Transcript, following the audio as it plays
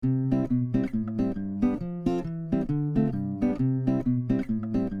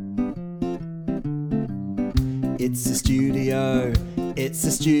It's the studio. It's the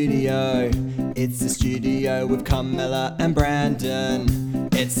studio. It's the studio with Carmela and Brandon.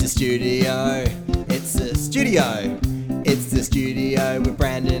 It's the studio. It's the studio. It's the studio with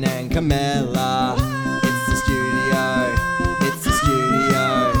Brandon and Carmela. It's the studio. It's the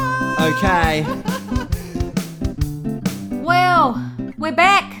studio. Okay. Well, we're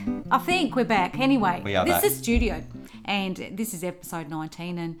back. I think we're back. Anyway, We are this back. is Studio, and this is episode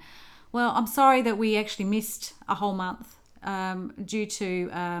 19. And well, I'm sorry that we actually missed a whole month due to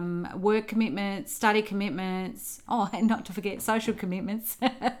work commitments, study commitments. Oh, and not to forget social commitments.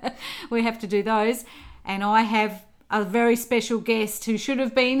 We have to do those. And I have a very special guest who should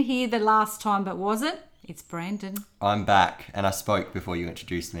have been here the last time but wasn't. It's Brandon. I'm back, and I spoke before you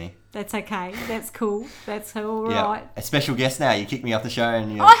introduced me. That's okay. That's cool. That's all Yeah, right. a special guest now. You kicked me off the show,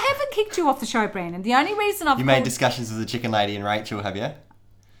 and you I haven't kicked you off the show, Brandon. The only reason I've made called- discussions with the chicken lady and Rachel, have you?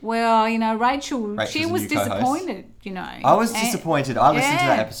 Well, you know, Rachel, Rachel's she a was new co-host. disappointed, you know. I was And- disappointed. I listened to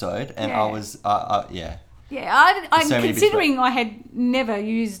yeah. that episode, and Yeah. I was, yeah. Yeah, I'm So many bits considering I had never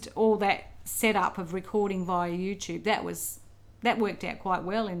used all that setup of recording via YouTube. That worked out quite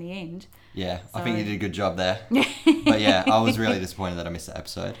well in the end. Yeah, I So- think you did a good job there. But yeah, I was really disappointed that I missed that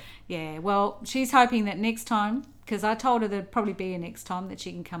episode. Yeah, well, she's hoping that next time, because I told her there'd probably be a next time that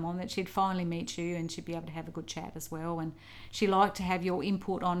she can come on, that she'd finally meet you and she'd be able to have a good chat as well. And she liked to have your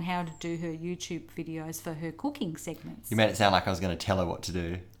input on how to do her YouTube videos for her cooking segments. You made it sound like I was going to tell her what to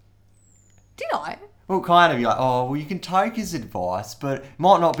do. Did I? Well, kind of. You're like, oh, well, you can take his advice, but it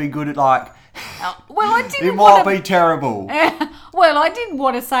might not be good at, like, Well, I it didn't might want to... be terrible. Well, I didn't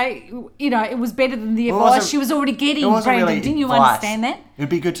want to say, you know, it was better than the Well, it advice wasn't- she was already getting, It wasn't Brandon. really Didn't you advice. understand that? It would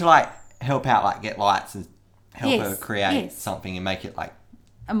be good to, like, help out, like, get lights and help Yes, her create yes. something and make it, like,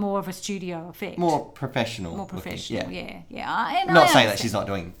 A more of a studio effect. more professional. More looking. professional, Yeah. yeah. And I'm not I saying that understand. she's not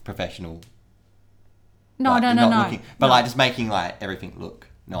doing professional. No, like, no, not no. looking- but, like, just making, like, everything look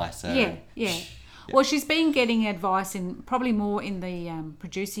nicer. Yeah, yeah. Well, she's been getting advice probably more in the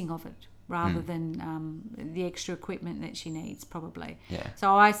producing of it rather than the extra equipment that she needs, probably. Yeah.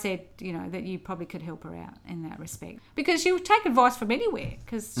 So I said, you know, that you probably could help her out in that respect because she'll take advice from anywhere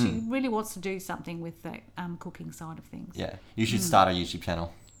because she really wants to do something with the cooking side of things. Yeah. You should start a YouTube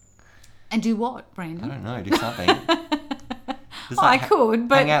channel. And do what, I Brandon? don't know. Do something. Just, I could,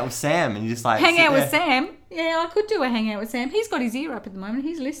 but hang out with Sam and you just, like, hang sit out with there. Sam. Yeah, I could do a hangout with Sam. He's got his ear up at the moment.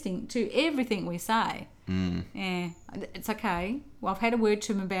 He's listening to everything we say. Yeah, it's okay. Well, I've had a word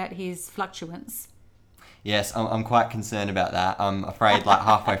to him about his fluctuance. Yes, I'm quite concerned about that. I'm afraid, like,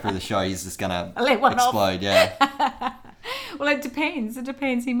 halfway through the show, he's just going to Let one off. explode. Yeah. Well, it depends. It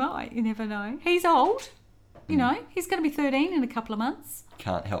depends. He might. You never know. He's old. You know, he's going to be 13 in a couple of months.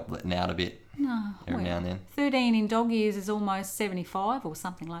 Can't help letting out a bit No, every well, now and then. 13 in dog years is almost 75 or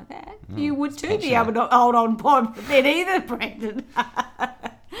something like that. You would too be pensioner. able to hold on pod then either, Brandon.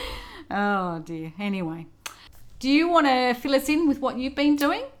 Oh dear. Anyway, do you want to fill us in with what you've been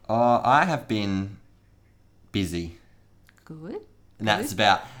doing? I have been busy. Good. And that's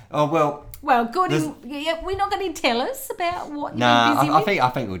about... Oh, well... Well, good. There's- Yeah, we're not going to tell us about what you've Nah, been busy I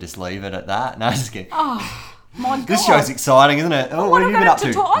with. think we'll just leave it at that. No, just kidding. Oh, my God. This show's exciting, isn't it? Oh, what have you been up to?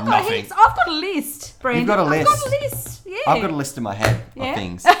 I've got Nothing. heaps. I've got a list, Brandon. got a I've got list. a list. Yeah. I've got a list in my head Yeah? of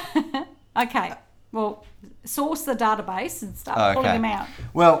things. Okay. Well, source the database and start Oh, pulling okay. them out.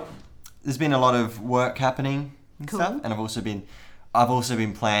 Well, there's been a lot of work happening and Cool. stuff, and I've also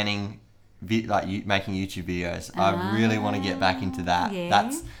been planning making YouTube videos. I really want to get back into that. Yeah,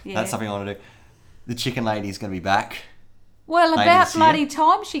 That's yeah. something I want to do. The chicken lady's going to be back. Well, later about this year. bloody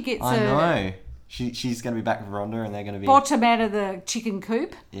time she gets I a know. She's going to be back with Rhonda, and they're going to be bottom out of the chicken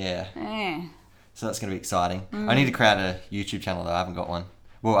coop. yeah. Yeah. So that's going to be exciting. Mm. I need to create a YouTube channel though. I haven't got one.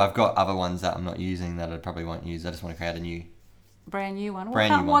 Well, I've got other ones that I'm not using that I probably won't use. I just want to create a new. Brand new one.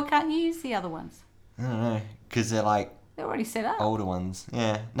 Brand new Why one. can't you use the other ones? I don't know, because they're like They're already set up. older ones.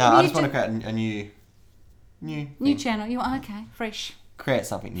 Yeah. No, Maybe I you just want to should- create a new New thing. channel. You okay? Fresh, Create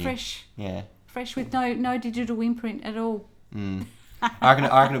something new. fresh, Yeah. fresh with no digital imprint at all. I reckon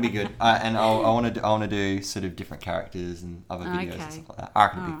it'll be good, and I want to do sort of different characters and other videos Okay. and stuff like that. I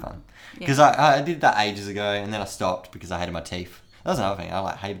reckon it'll be Alright. fun Yeah. because I did that ages ago, and then I stopped because I hated my teeth. That was another thing.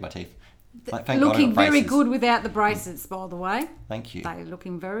 I hated my teeth. Like, thank God I Looking got very braces. good without the braces, by the way. Thank you. They're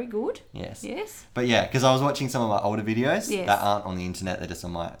looking very good. Yes. Yes. But yeah, because I was watching some of my older videos Yes. that aren't on the internet; they're just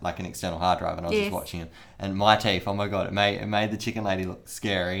on my like an external hard drive, and I was Yes. just watching them. And my teeth, oh my God, it made the chicken lady look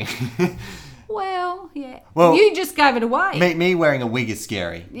scary. Well, yeah. Well, you just gave it away. me wearing a wig is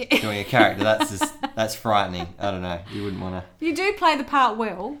scary. Doing a character, that's frightening. I don't know. You wouldn't want to. You do play the part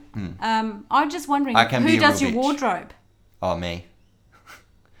well. I'm just wondering I can be who a does real your bitch. wardrobe? Oh, me.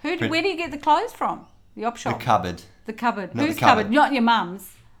 Where do you get the clothes from? The op The shop. cupboard. The cupboard. Not the Whose cupboard? cupboard. Not your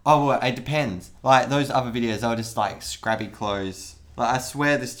mum's. Oh, well, it depends. Like those other videos, they were just like scrappy clothes. Like I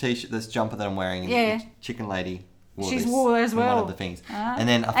swear, this t-shirt, this jumper that I'm wearing, Yeah. the Chicken Lady wore She's this wore as in well. one of the things. Ah. And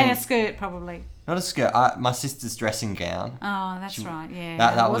then I And a think skirt, probably. not a skirt. My sister's dressing gown. Oh, that's right. Yeah.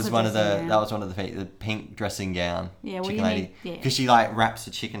 That It was a one of the dressing gown. the pink dressing gown. Yeah, well, Chicken you Lady. need- yeah. Because she like wraps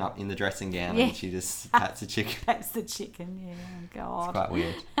the chicken up in the dressing gown Yeah. and she just pats the chicken. That's the chicken. Yeah. Oh, God. Quite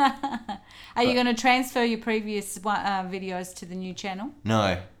weird. Are you going to transfer your previous videos to the new channel?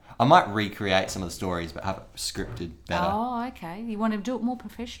 No, I might recreate some of the stories, but have it scripted better. Oh, okay. You want to do it more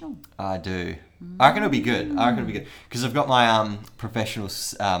professional? I do. I reckon it'll be good. Because I've got my professional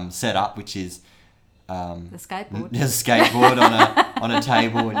setup, which is The skateboard. there's a skateboard on a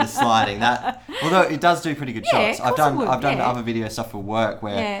table and just sliding that. Although it does do pretty good Yeah, shots. of I've course it done would, other yeah. video stuff for work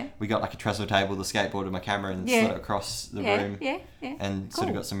where Yeah. we got like a trestle table, the skateboard, and my camera, and Yeah. slid it across the Yeah, room, yeah. and sort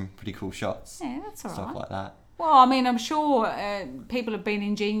of Cool. got some pretty cool shots, Yeah, that's all stuff right. like that. Well, I mean, I'm sure people have been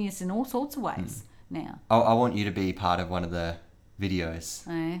ingenious in all sorts of ways now. I want you to be part of one of the videos.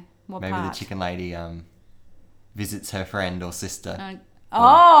 What Maybe part? the chicken lady visits her friend or sister.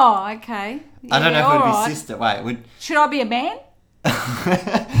 Oh, okay. I don't know Yeah, if it would all be right. sister. Wait, would Should I be a man?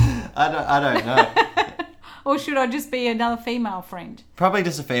 I don't know. Or should I just be another female friend? Probably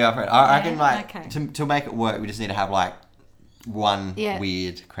just a female friend. I reckon like okay. to make it work, we just need to have like one Yeah.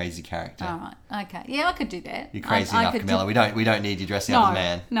 weird crazy character. All right. Okay. Yeah, I could do that. You're crazy I enough, could Camilla. We don't need you dressing up as a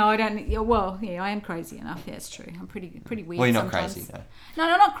man. No, I don't. Yeah, well, yeah, I am crazy enough. Yeah, it's true. I'm pretty weird. Well, you're not sometimes. crazy though.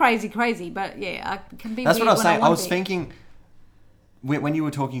 No, not crazy. But yeah, I can be. That's weird what I was when saying. I want was to be. thinking when you were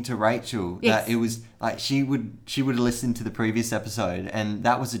talking to Rachel Yes. that it was like she would listen to the previous episode and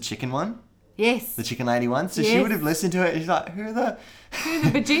that was the chicken one, Yes. the chicken lady one. So she Yes. would have listened to it. And she's like, who the Who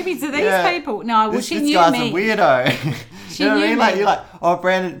the bejeebies are these Yeah. people? No, well, this, she this knew guy's me. a weirdo. She you know what I knew mean? Like me. you're like, oh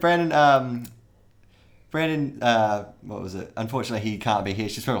Brandon. What was it? Unfortunately, he can't be here.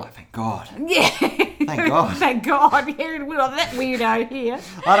 She's probably like, thank God. Yeah. Thank God. Thank God. Yeah, we got that weirdo here.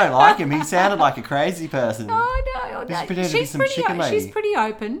 I don't like him. He sounded like a crazy person. Oh no, Just pretend to be some chicken lady. She's pretty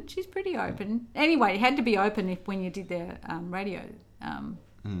open. She's pretty open. Anyway, it had to be open when you did the radio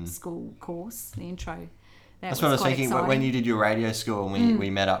school course, the intro. That's what I was quite thinking exciting. when you did your radio school and we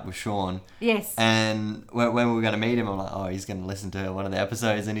met up with Sean. Yes. And when we were going to meet him, I'm like, oh, he's going to listen to one of the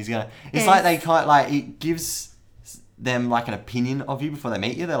episodes and he's going to... It's Yes. like they kind of like... It gives them like an opinion of you before they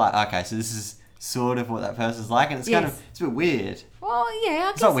meet you. They're like, okay, so this is sort of what that person's like. And it's kind Yes. of... It's a bit weird. Well, yeah, I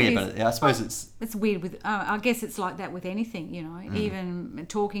guess It's not weird, it is. but yeah, I suppose it's... It's weird with. I guess it's like that with anything, you know. Even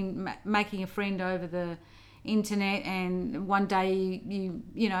talking, making a friend over the internet, and one day you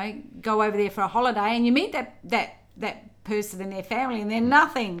know go over there for a holiday, and you meet that person and their family, and they're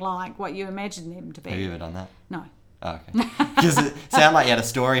nothing like what you imagine them to be. Have you ever done that? No. Oh, okay. Because it sounded like you had a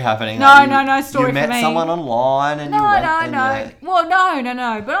story happening. No, like no story You for met me. someone online and you No, went no, and no. Well,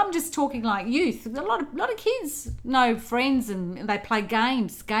 no. But I'm just talking like youth. A lot of kids know friends and they play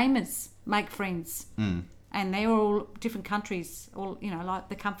games. Gamers make friends, and they're all different countries. All you know, like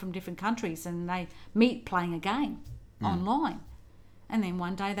they come from different countries and they meet playing a game online. And then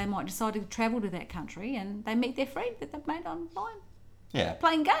one day they might decide to travel to that country and they meet their friend that they've made online Yeah,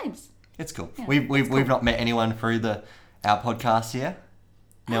 playing games. it's cool. Yeah, We've not met anyone through our podcast here.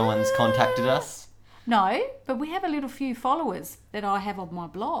 No one's contacted us. No, but we have a little few followers that I have on my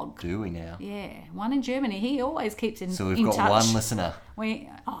blog. Do we now? Yeah, one in Germany. He always keeps in So we've in got touch. one listener. We've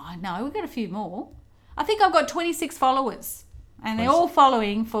got a few more. I think I've got 26 followers, and they're all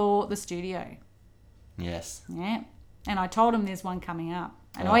following for the studio. Yes. Yeah, and I told them there's one coming up,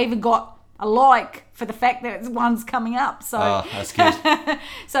 and Oh. I even got a like for the fact that one's coming up. So, Oh, that's good.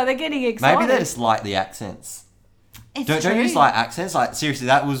 so they're getting excited. Maybe they just like the accents. It's Don't true. you just like accents? Like seriously,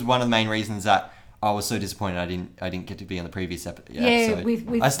 that was one of the main reasons that I was so disappointed I didn't get to be on the previous episode. with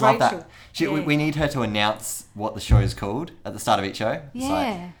I just love Rachel. that. We need her to announce what the show's called at the start of each show. It's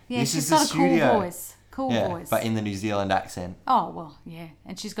like, Yeah, this she's is got the a studio. cool voice. Cool Yeah, voice. but in the New Zealand accent. Oh, well, yeah.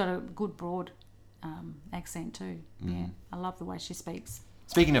 And she's got a good broad accent too. Mm. Yeah. I love the way she speaks.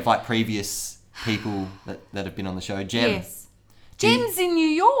 Speaking of like previous people that have been on the show, Jem. Yes. Jem's in New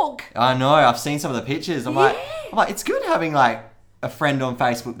York. I know. I've seen some of the pictures. I'm like, it's good having like a friend on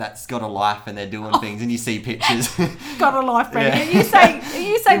Facebook that's got a life and they're doing things, and you see pictures. Got a life, Brandon. Yeah.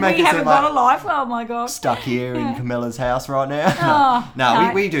 You say You make we it haven't seem got like- a life. Oh my god. Stuck here in Yeah. Camilla's house right now. Oh, no,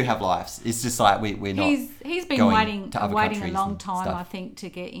 no. we do have lives. It's just like we're not. He's been going waiting to other a countries long and time, stuff. I think, to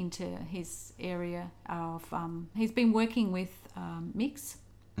get into his area of. He's been working with Mix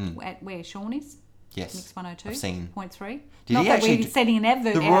at where Sean is. Yes, Mix 102.3. I've seen. Did Did Not he that actually we're do- setting an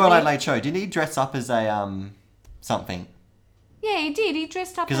advert. The out Royal there. Adelaide show? Did he dress up as a something? Yeah, he did. He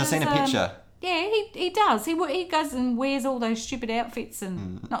dressed up Because as I seen a picture. Yeah, he does. He goes and wears all those stupid outfits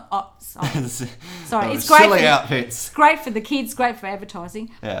and sorry, it's great. Silly outfits. It's great for the kids, great for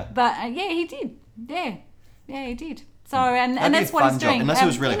advertising. Yeah. But he did. Yeah, he did. So and That'd be that's a what fun he's job, doing. unless it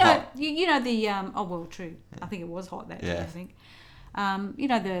was really hot. You know the true. I think it was hot that day. I think. You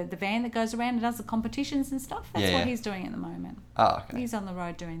know the van that goes around and does the competitions and stuff. That's what he's doing at the moment. Oh, okay. He's on the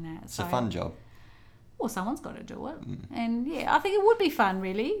road doing that. It's a fun job. Well, someone's got to do it, and I think it would be fun,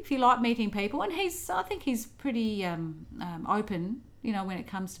 really, if you like meeting people. And I think he's pretty open, when it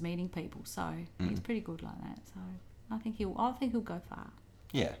comes to meeting people. So he's pretty good like that. So I think he'll go far.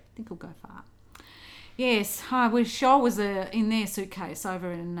 Yeah. I think he'll go far. Yes, I wish I was in their suitcase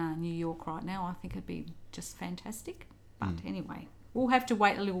over in New York right now. I think it'd be just fantastic. But anyway, we'll have to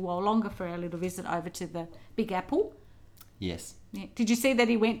wait a little while longer for our little visit over to the Big Apple. Yes. Yeah. Did you see that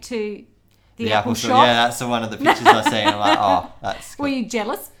he went to the Apple shop? Store? Yeah, that's one of the pictures I see. I'm like, oh, that's cool. Were you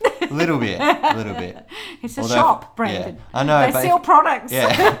jealous? A little bit. It's a shop, Brandon. Yeah, I know. They sell products. Yeah.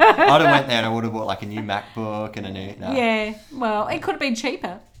 I'd have went there and I would have bought like a new MacBook and a new... No. Yeah, well, it could have been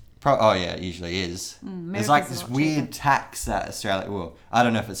cheaper. It usually is. There's like this weird tax that Australia... Well, I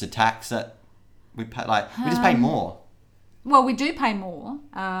don't know if it's a tax that we pay... we just pay more. Well, we do pay more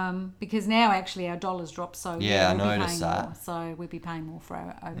because now actually our dollar's dropped, so I we'll noticed be paying that. more. So we'll be paying more for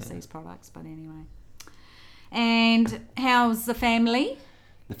our overseas products. But anyway. And how's the family?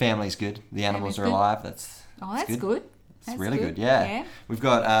 The family's good. The animals are alive. That's good. That's really good. Yeah. We've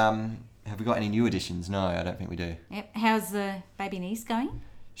got... have we got any new additions? No, I don't think we do. Yep. How's the baby niece going?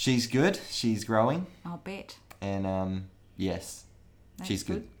 She's good. She's growing. I'll bet. And yes, she's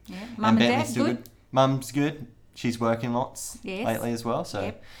good. Yeah. Mum and Dad good? Mum's good. She's working lots lately as well.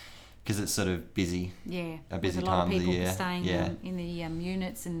 So because it's sort of busy. Yeah. A busy There's a lot time of of the people year. staying in the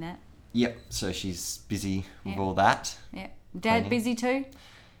units and that. Yep. So she's busy with all that. Yeah. Dad busy too?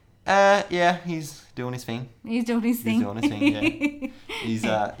 Yeah, he's doing his thing. He's doing his thing. Yeah. He's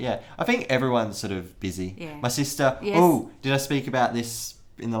I think everyone's sort of busy. Yeah. My sister. Yes. Oh, did I speak about this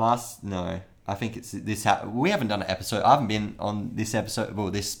in the last? No, I think it's this. We haven't done an episode. I haven't been on this episode.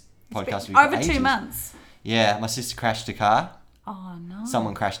 Well, this podcast with over ages. 2 months. Yeah, my sister crashed a car. Oh no!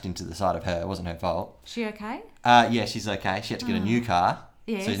 Someone crashed into the side of her. It wasn't her fault. She okay? Yeah, she's okay. She had to get a new car.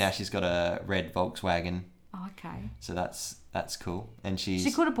 Yes. So now she's got a red Volkswagen. Oh, okay. So that's cool. And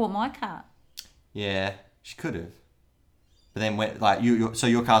she could have bought my car. Yeah, she could have. But then so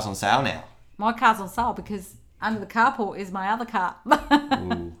your car's on sale now. My car's on sale because under the carport is my other car.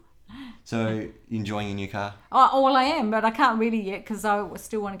 Ooh. So you enjoying your new car? Oh, well, I am, but I can't really yet because I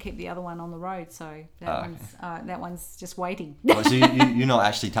still want to keep the other one on the road. So that one's just waiting. Oh, so you're not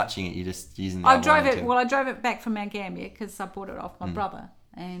actually touching it. You're just using the other one until... Well, I drove it back from Mount Gambier because I bought it off my brother.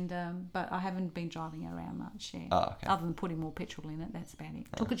 And but I haven't been driving it around much yet. Oh, okay. Other than putting more petrol in it, that's about it.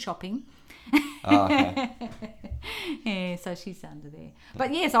 Took it shopping. Oh, okay. Yeah, so she's under there.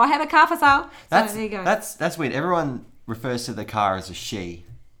 But yeah, so I have a car for sale. So there you go. That's weird. Everyone refers to the car as a she.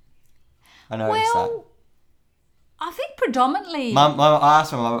 I noticed that. I think predominantly. I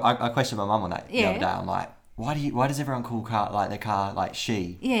asked I questioned my mum on that the Yeah. other day. I'm like, why does everyone call their car like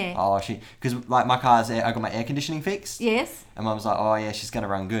she? Yeah. Oh, she. Because like my car's, I got my air conditioning fixed. Yes. And mum's like, oh yeah, she's gonna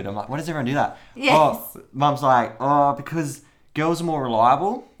run good. I'm like, why does everyone do that? Yes. Oh, mum's like, oh, because girls are more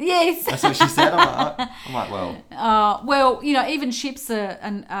reliable. Yes. That's what she said. I'm like, well. Well, even ships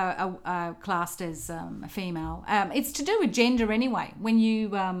are classed as female. It's to do with gender anyway. When you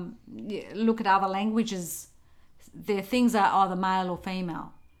look at other languages, their things are either male or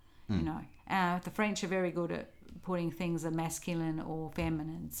female. The French are very good at putting things are masculine or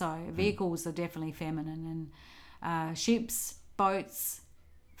feminine. So vehicles are definitely feminine, and ships, boats,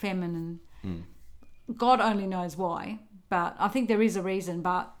 feminine. God only knows why. But I think there is a reason,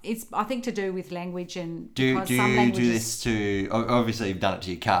 but it's I think to do with language and do because you some languages... do this to obviously you've done it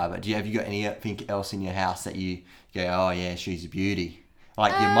to your car, but have you got anything else in your house that you go, oh yeah, she's a beauty,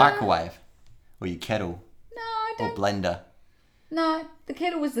 like your microwave or your kettle? No, I don't. Or blender. No, the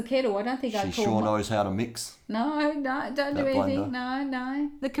kettle was the kettle. I don't think I'd She call sure knows how to mix. No, don't do anything. Blender. No.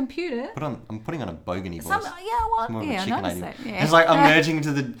 The computer. I'm putting on a bogany voice. I noticed lady. that. Yeah. It's like I'm merging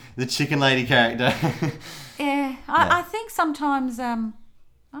into the chicken lady character. Yeah, I think sometimes I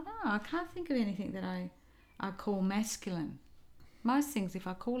don't know. I can't think of anything that I call masculine. Most things, if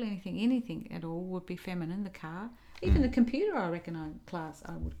I call anything at all, would be feminine. The car, even the computer, I reckon I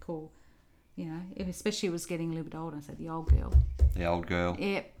would call. Especially if it was getting a little bit older. So the old girl. The old girl.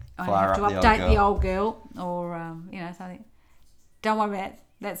 Yep. I Fire have to up update the old girl or something. Don't worry about it.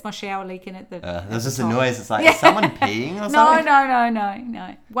 That's my shower leaking at the. There's just a noise. It's like, is someone peeing or No, something?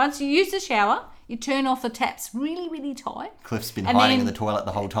 no. Once you use the shower, you turn off the taps really, really tight. Cliff's been And hiding then- in the toilet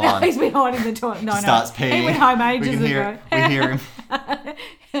the whole No, time. he's been hiding in the toilet. No, Starts peeing. He went home ages we ago. hear him.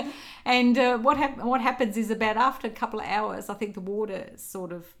 And what happens is about after a couple of hours, I think the water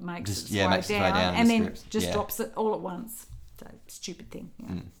sort of makes its way makes its way down and the then strips. just Yeah. drops it all at once. So stupid thing.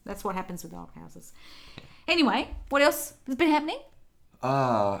 That's what happens with old houses. Anyway, what else has been happening?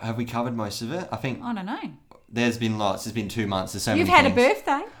 Oh, have we covered most of it? I think I don't know. there's been lots. It's been 2 months. There's so You've many had things. a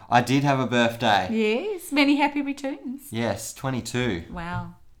birthday. I did have a birthday. Yes. Many happy returns. Yes, 22.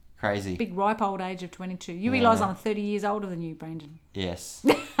 Wow. Crazy. Big ripe old age of 22. You realise I'm 30 years older than you, Brendan. Yes.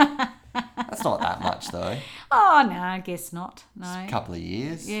 That's not that much though. Oh, no, I guess not. No. A couple of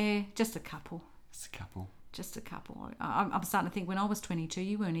years. Yeah, just a couple. Just a couple. Just a couple. I'm starting to think when I was 22,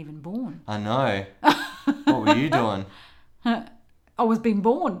 you weren't even born. I know. What were you doing? I was being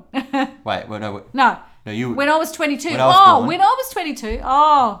born. Wait, well, no. No. No, you. When I was 22. When I was born. When I was 22.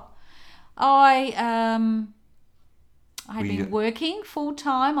 Oh. I had Were you- been working full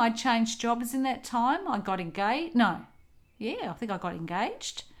time. I changed jobs in that time. I got engaged. No. Yeah, I think I got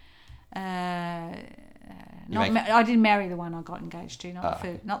engaged. I didn't marry the one I got engaged to.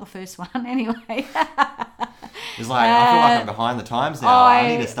 Not the first one. Anyway. It's like, I feel like I'm behind the times now. I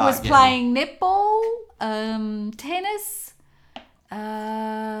need to start was getting... playing netball, tennis,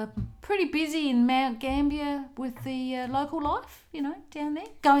 pretty busy in Mount Gambier with the local life, down there,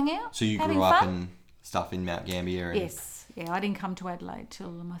 going out, So you having grew up fun. in stuff in Mount Gambier? And... Yes, yeah, I didn't come to Adelaide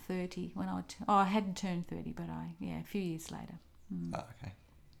till my 30 when I hadn't turned 30, but a few years later. Oh, okay.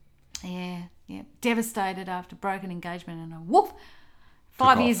 Yeah, devastated after broken engagement and whoop. Took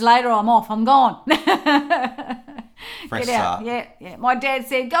 5 off. years later, I'm off. I'm gone. Fresh Get out. start. Yeah. My dad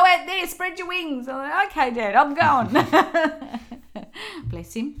said, "Go out there, spread your wings." I'm like, "Okay, Dad, I'm going."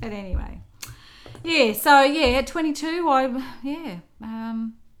 Bless him. But anyway, yeah. So at 22, I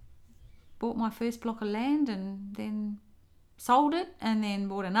bought my first block of land and then sold it, and then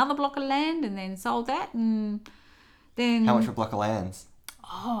bought another block of land and then sold that, and then How much for a block of lands?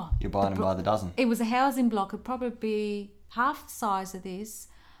 Oh, You're buying them by the dozen. it was a housing block. It'd probably be half the size of this.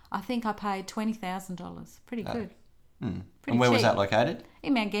 I think I paid $20,000. Pretty good. And Pretty where was cheap. that located?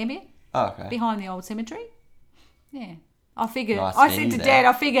 In Mount Gambier, Oh, okay. behind the old cemetery. Yeah. I figured, Nice I venue said to there.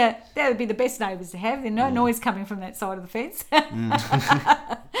 Dad, that would be the best neighbours to have. There's no noise coming from that side of the fence.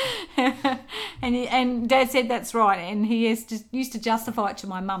 And Dad said that's right. And he used to justify it to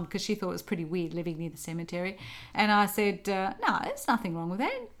my mum because she thought it was pretty weird living near the cemetery. And I said, no, there's nothing wrong with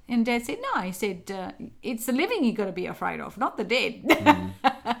that. And Dad said, no. He said, it's the living you've got to be afraid of, not the dead.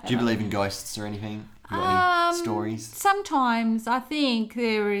 Do you believe in ghosts or anything? You got any stories? Sometimes I think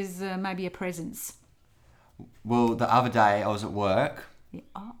there is maybe a presence. Well, the other day I was at work Yeah.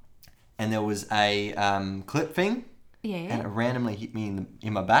 Oh, and there was a clip thing yeah. and it randomly hit me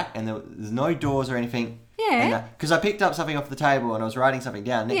in my back and there's no doors or anything. Yeah. Because I picked up something off the table and I was writing something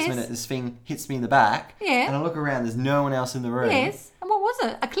down. Next Yes. minute this thing hits me in the back. Yeah. And I look around, there's no one else in the room. Yes. And what was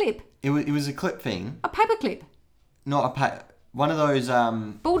it? A clip? It was a clip thing, A paper clip? not one of those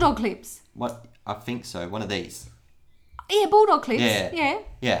Bulldog clips? what I think so, one of these. Yeah, bulldog clips. Yeah. Yeah.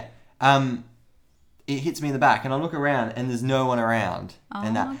 Yeah. It hits me in the back, and I look around, and there's no one around,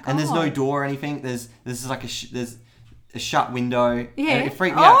 and there's no God. door or anything. There's like there's a shut window. Yeah. And it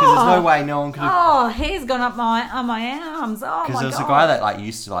freaked me out because there's no Oh. way no one could have. Oh, hair's gone up my arms. Oh, Because my there was God. a guy that like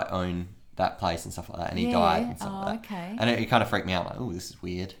used to like own that place and stuff like that, and he Yeah. died and stuff Oh, like that. okay. And it kind of freaked me out. Like, oh, this is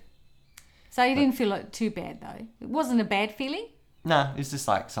weird. So you didn't feel it too bad, though? It wasn't a bad feeling? No, it's just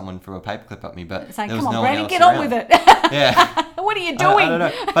like someone threw a paperclip at me, but Saying, there was come on, no one Brady, else get on around. with it. Yeah. What are you I doing? don't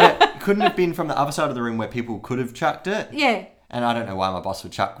know, but it couldn't have been from the other side of the room where people could have chucked it. Yeah. And I don't know why my boss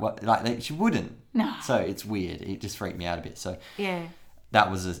would chuck what she wouldn't. No. So it's weird. It just freaked me out a bit. So Yeah. that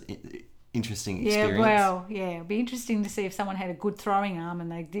was an interesting experience. Yeah, well, yeah. It'd be interesting to see if someone had a good throwing arm and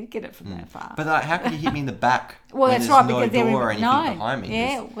they did get it from that far. But like, how could you hit me in the back? well, when that's there's right, no because door or anything behind me?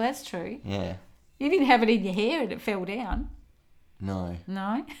 Yeah, Just- well, that's true. yeah. You didn't have it in your hair and it fell down. No.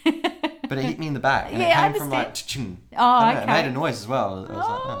 No? But it hit me in the back. And Yeah, I it came from like understand. cha-ching. Oh, I don't know, okay. It made a noise as well. It was like,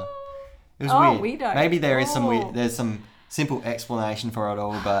 oh. It was Oh, weird. weirdo. Maybe there is some Oh. weird. There's some simple explanation for it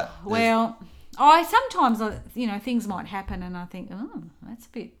all, but there's- Well, I sometimes, things might happen and I think, oh, that's a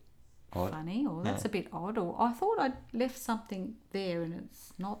bit Odd. funny or that's Yeah. a bit odd or I thought I'd left something there and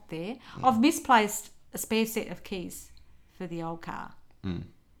it's not there. I've misplaced a spare set of keys for the old car.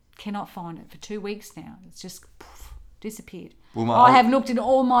 Cannot find it for 2 weeks now. It's just disappeared. Well, I have looked in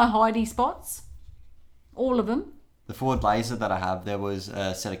all my hidey spots, all of them. the Ford Blazer that I have, there was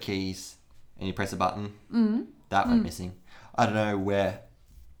a set of keys, and you press a button. That went missing. I don't know where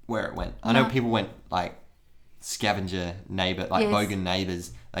where it went. I know people went like scavenger neighbour, like Yes. bogan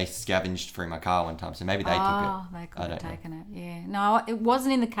neighbours. They scavenged through my car one time, so maybe they took Oh, it. they I could have don't know. taken it. Yeah. No, it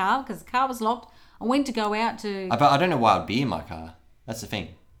wasn't in the car because the car was locked. I went to go out to. But I don't know why it'd be in my car. That's the thing.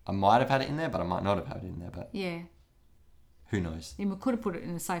 I might have had it in there, but I might not have had it in there. But Yeah. who knows? You could have put it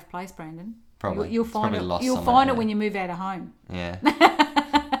in a safe place, Brandon. Probably. You'll It's find probably it. lost You'll somewhere, find it yeah. when you move out of home. Yeah.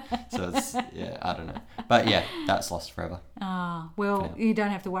 So it's I don't know. But yeah, that's lost forever. Ah, well, you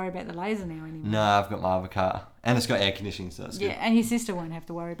don't have to worry about the laser now anymore. No, I've got my other car, and it's got air conditioning, so it's Yeah, good. and your sister won't have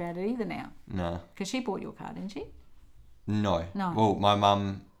to worry about it either now No, because she bought your car, didn't she? no. No. Well, my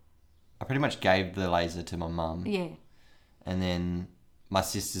mum, I pretty much gave the laser to my mum, Yeah, and then my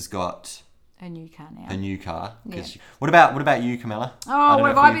sister's got a new car now. a new car. 'Cause Yeah. What about you, Camilla? Oh, what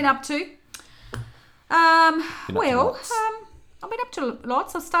have I been up? up to? Been up to Well, lots. I've been up to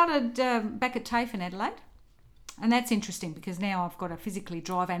lots. I started back at TAFE in Adelaide, and that's interesting because now I've got to physically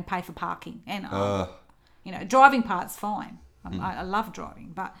drive and pay for parking. And driving part's fine. I love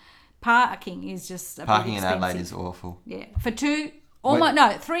driving, but parking is just a Parking bit in expensive. Adelaide is awful. Yeah, for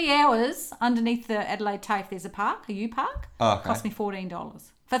 3 hours underneath the Adelaide TAFE, there's a park, a U park. Oh, okay. Cost me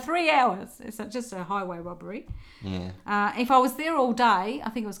 $14 for 3 hours. It's just a highway robbery. Yeah, If I was there all day, I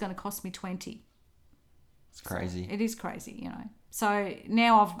think it was going to cost me $20. it's crazy. It is crazy, you know. So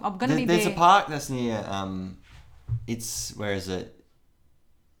now I'm going to be There's there. a park that's near. Where is it?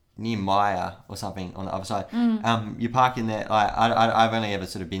 Near Maya or something on the other side. You park in there. Like I've only ever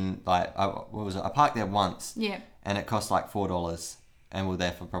sort of been like, what was it? I parked there once. Yeah. And it cost like $4, and we're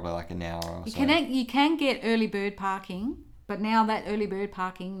there for probably like an hour or so. You can get early bird parking, but now that early bird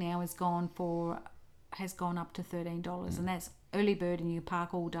parking now has gone up to $13, and that's early bird, and you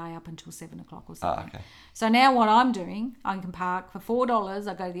park all day up until 7 o'clock or something. Oh, okay. So now what I'm doing, I can park for $4.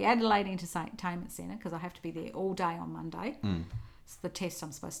 I go to the Adelaide Entertainment Centre because I have to be there all day on Monday. It's the test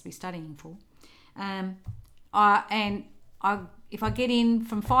I'm supposed to be studying for. If I get in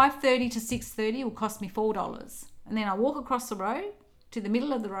from 5:30 to 6:30, it will cost me $4, and then I walk across the road to the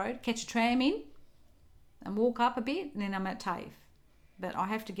middle of the road, catch a tram in, and walk up a bit, and then I'm at TAFE. But I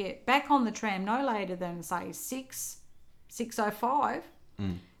have to get back on the tram no later than say 6:05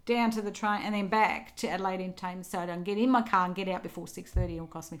 down to the train, and then back to Adelaide Entertainment so I don't get in my car and get out before 6:30. It'll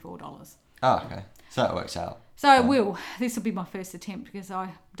cost me $4. Oh, okay. So that works out. So it will. This will be my first attempt because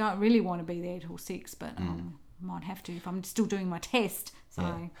I don't really want to be there till 6, but I might have to if I'm still doing my test. So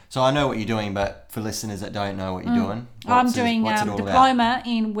Yeah. So I know what you're doing, but for listeners that don't know what you're doing, I'm what's doing it all about? diploma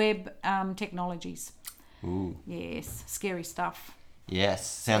in web technologies. Ooh. Yes, scary stuff. Yes.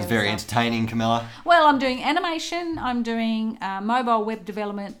 Sounds Scary very stuff. entertaining, Camilla. Well, I'm doing animation, I'm doing mobile web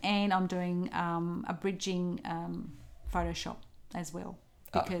development, and I'm doing a bridging Photoshop as well.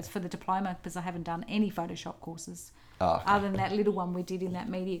 Because for the diploma, because I haven't done any Photoshop courses Oh, okay. other than that little one we did in that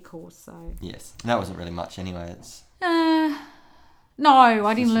media course. So Yes. That wasn't really much anyway. It's no, I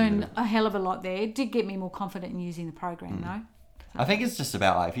didn't Just a learn bit a hell of a lot there. It did get me more confident in using the program, Mm. though. I think it's just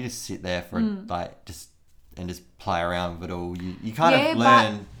about like if you just sit there for like just play around with it all, you kind of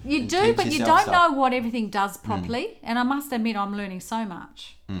learn. But you and do, teach but you yourself don't know what everything does properly. And I must admit, I'm learning so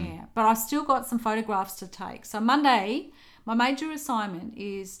much. Yeah, but I've still got some photographs to take. So Monday, my major assignment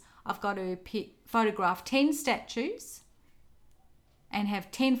is I've got to photograph 10 statues and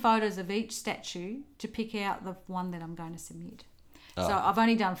have 10 photos of each statue to pick out the one that I'm going to submit. Oh. So I've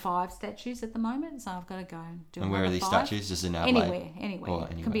only done 5 statues at the moment, so I've got to go and do And where are another these 5. statues? Just in Adelaide? Anywhere. Or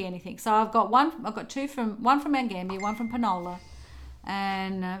Could be anything. So I've got one from Mount Gambier, one from Penola,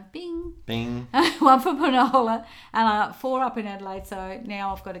 and bing, Bing. one from Penola, and 4 up in Adelaide. So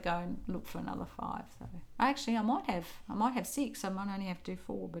now I've got to go and look for another 5. So actually, I might have 6. I might only have to do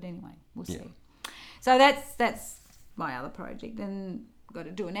 4, but anyway, we'll see. So that's my other project, and I've got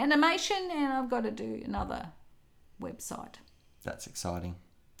to do an animation, and I've got to do another website That's exciting.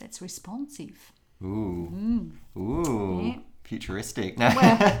 that's responsive. Ooh. Ooh. Yeah. Futuristic.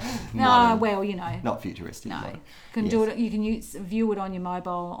 Well, you know. Not futuristic. No, but- you can yes. do it. You can view it on your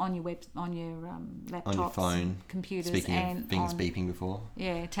mobile, on your laptops, On your phone. computers, Speaking and of things on, beeping before.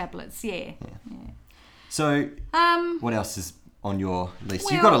 tablets. Yeah. So, Um. what else is on your list?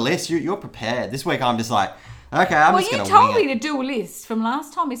 Well- You've got a list. You're prepared. This week I'm just like, okay, I'm Well, just you going to told wing me it. to do a list from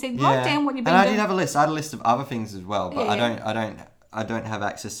last time. You said write down what you've been and I doing. did have a list. I had a list of other things as well, but Yeah. I don't have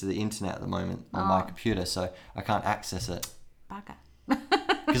access to the internet at the moment on my computer, so I can't access it. Bugger.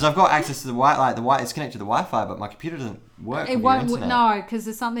 Because I've got access to the Wi-Fi, it's connected to the Wi-Fi, but my computer doesn't work. It with won't. your internet. No, because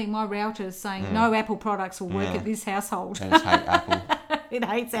there's something. My router is saying no Apple products will work Yeah. at this household. I just hate Apple. It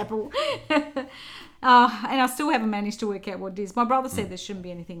hates Apple. And I still haven't managed to work out what it is. My brother said there shouldn't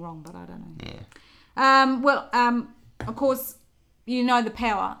be anything wrong, but I don't know. Yeah. Of course, the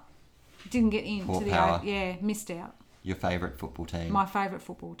power didn't get in Poor to the Power. missed out. Your favourite football team. My favourite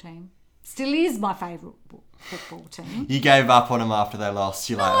football team. Still is my favourite football team. You gave up on them after they lost.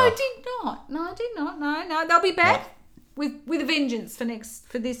 You're No, like, I oh. did not. No, I did not. No, they'll be back with a vengeance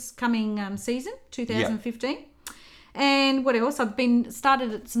for this coming season, 2015. And what else? I've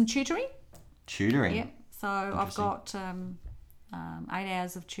started at some tutoring. Tutoring. Yep. So I've got 8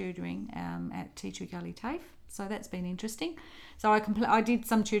 hours of tutoring at Teacher Gully TAFE. So that's been interesting. So I did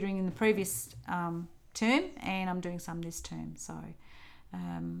some tutoring in the previous term, and I'm doing some this term. So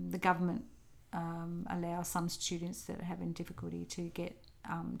the government allows some students that are having difficulty to get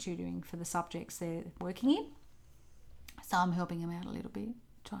tutoring for the subjects they're working in. So I'm helping them out a little bit,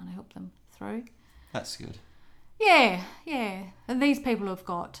 trying to help them through. That's good. Yeah. And these people have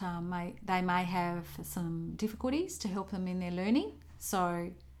got, they may have some difficulties to help them in their learning.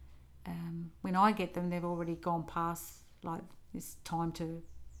 So when I get them, they've already gone past like this time to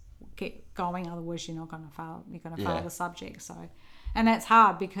get going. Otherwise, you're not going to fail. You're going to fail the subject. So, and that's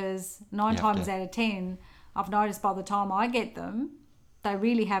hard because 9 times out of 10, I've noticed by the time I get them, they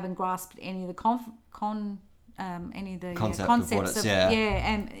really haven't grasped any of the concepts of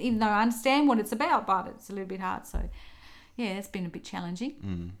and even though I understand what it's about, but it's a little bit hard. So it's been a bit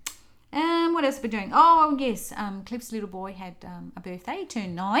challenging. What else have we been doing? Oh yes, Cliff's little boy had a birthday. He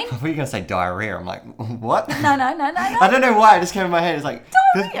turned 9. I thought you were going to say diarrhea. I'm like, what? No. I don't know why. It just came in my head. It's like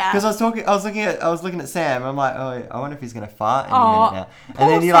Diarrhea. because I was looking at Sam. I'm like, oh, I wonder if he's going to fart any minute now. And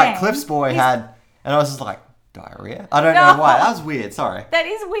then you're like, Sam. Cliff's boy had, and I was just like, diarrhea. I don't know why. That was weird. Sorry. That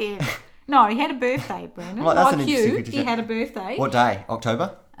is weird. No, he had a birthday, Brendan. Well, that's an like interesting you, picture. he had a birthday. What day?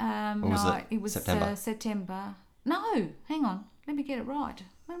 October? Or was no, it it was September? September. No, hang on. Let me get it right.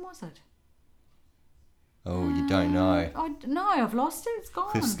 When was it? Oh, you don't know. I've lost it. It's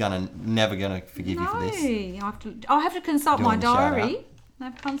gone. Cliff's never gonna forgive you for this. I'll have to consult Do my you want a shout diary. I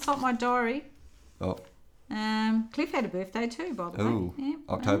have to consult my diary. Oh, Cliff had a birthday too, by the ooh, way. Yeah.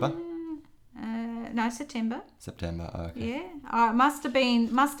 October? No, September. September. Oh, okay. Yeah. It must have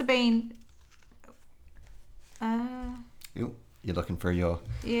been. Ooh, you're looking for your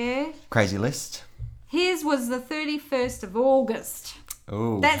Yeah. crazy list. His was the 31st of August.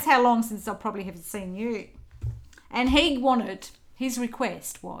 Oh, That's how long since I probably haven't seen you. And his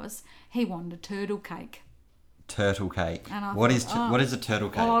request was he wanted a turtle cake. turtle cake. And I What thought, is a turtle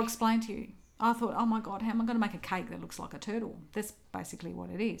cake? Well, I'll explain to you. I thought, oh my God, how am I going to make a cake that looks like a turtle? That's basically what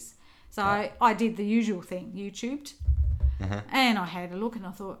it is. So I did the usual thing, YouTubed. And I had a look and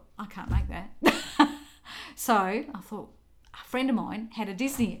I thought, I can't make that. So I thought, a friend of mine had a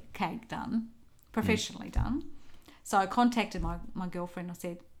Disney cake done, professionally done. So I contacted my girlfriend. I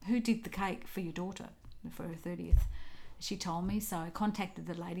said, who did the cake for your daughter for her 30th? She told me. So I contacted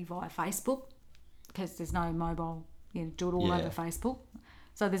the lady via Facebook because there's no mobile, do it all over Facebook.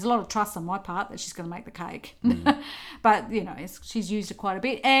 So there's a lot of trust on my part that she's going to make the cake. But, she's used it quite a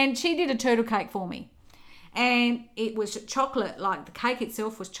bit. And she did a turtle cake for me. And it was chocolate, like the cake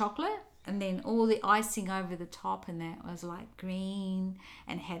itself was chocolate. And then all the icing over the top, and that was like green,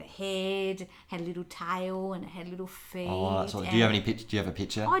 and had a head, had a little tail, and it had little feet. Oh, that's do you have any picture? Do you have a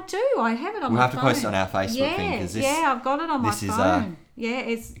picture? I do. I have it on my phone. We'll have to post it on our Facebook thing because I've got it on my this phone.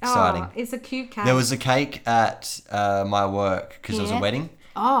 is, It's exciting. It's a cute cake. There was a cake at my work because there was a wedding.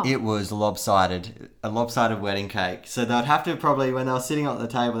 Oh. It was a lopsided wedding cake. So they'd have to probably, when they were sitting at the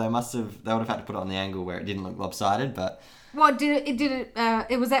table, they would have had to put it on the angle where it didn't look lopsided, but. What did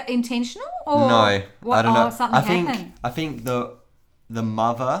it? Was that intentional or No, I don't know. Something happened. I think the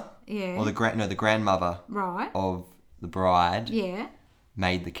mother, or the grandmother, right, of the bride,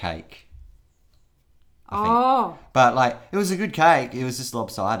 made the cake. I think. But it was a good cake. It was just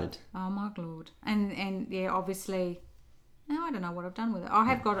lopsided. Oh my Lord! And obviously, no, I don't know what I've done with it. I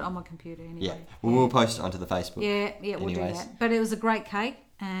have got it on my computer anyway. Yeah, we'll post it onto the Facebook. Yeah, we'll do that. But it was a great cake,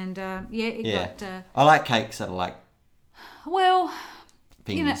 and it got. I like cakes that are like. Well,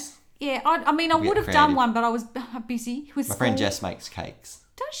 things. I would have done one, but I was busy with My friend Jess makes cakes.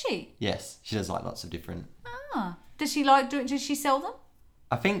 Does she? Yes, she does lots of different. Does she Does she sell them?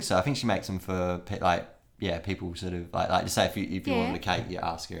 I think so. I think she makes them for people sort of like just say if you wanted a cake, you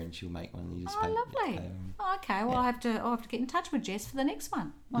ask her and she'll make one. And you just pay, lovely. Okay, well I'll have to get in touch with Jess for the next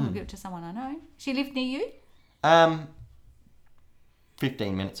one. I'll give it to someone I know. She lived near you?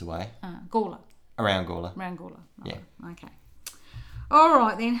 15 minutes away. Gawler. Around Gawler. Yeah. Okay. All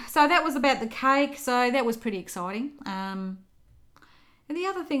right then. So that was about the cake. So that was pretty exciting. And the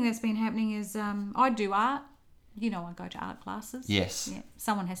other thing that's been happening is I do art. I go to art classes. Yes. Yeah.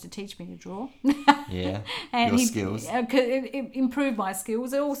 Someone has to teach me to draw. Yeah. And your skills. It improved my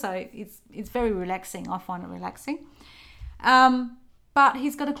skills. Also, it's very relaxing. I find it relaxing. But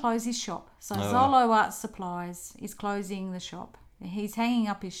he's got to close his shop. So Oh. Zolo Art Supplies is closing the shop. He's hanging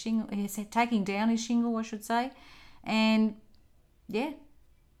up his shingle. He's taking down his shingle, I should say, and yeah,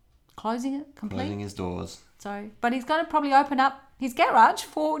 closing it completely. Closing his doors. So, but he's going to probably open up his garage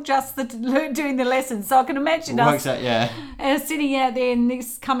for just doing the lessons. So I can imagine Works us out, yeah. sitting out there in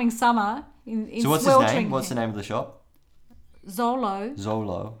this coming summer in So what's his sweltering. name? What's the name of the shop?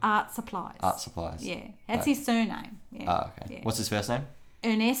 Zolo Art Supplies. Art Supplies. Yeah, that's his surname. Yeah. Oh, okay. Yeah. What's his first name?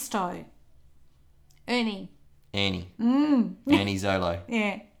 Ernesto. Ernie. Annie. Annie Zolo.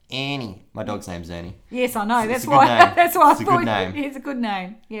 Yeah. Annie. My dog's name's Annie. Yes, I know. It's That's a good why. name. That's why It's I a thought good name. it's a good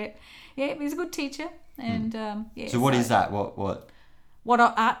name. Yeah, yeah. He's a good teacher, and yeah. So what is that? What?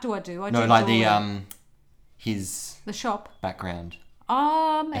 art do I do? I No, do like drawing. his the shop. background,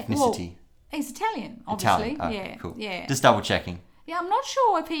 Well, ethnicity. he's Italian, obviously. Italian. Okay, Yeah, cool. yeah. Just double checking. Yeah, I'm not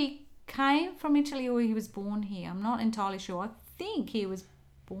sure if he came from Italy or he was born here. I'm not entirely sure. I think he was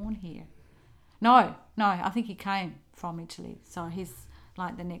born here. No, I think he came from Italy. So he's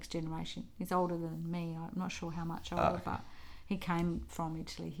like the next generation. He's older than me. I'm not sure how much older, okay. but he came from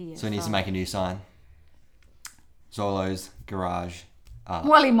Italy here. So he needs to make a new sign. Zolo's Garage Art.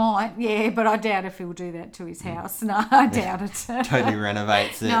 Well, he might, yeah, but I doubt if he'll do that to his house. No, I doubt it. Totally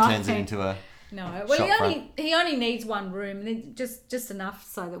renovates it, No, turns it into a... No, well, Shop he only needs one room, and just enough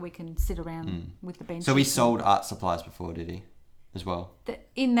so that we can sit around with the benches. So he sold art supplies before, did he? As well?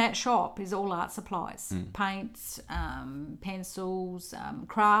 In that shop is all art supplies, paints, pencils,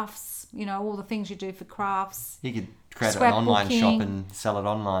 crafts. You know, all the things you do for crafts. He could create an online shop Scrapbooking. and sell it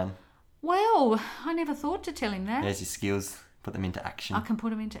online. Well, I never thought to tell him that. There's his skills. Put them into action. I can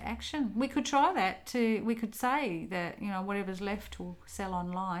put them into action. We could try that. We could say that, you know, whatever's left will sell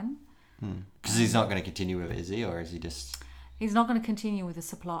online. Because he's not going to continue with it, is he? Or is he just... He's not going to continue with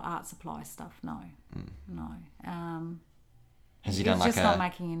the art supply stuff. No, no. Has he He's done like just not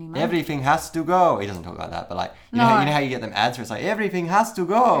making any money. everything has to go? He doesn't talk like that, but like, you No. know how you get them ads where it's like, everything has to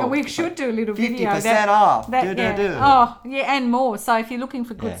go. Yeah, we It's should like, do a little video. 50% off. Yeah. Do. Oh, yeah, and more. So if you're looking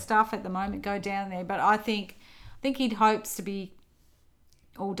for good Yeah. stuff at the moment, go down there. But I think he hopes to be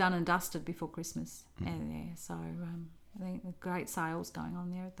all done and dusted before Christmas. Yeah, so I think the great sales going on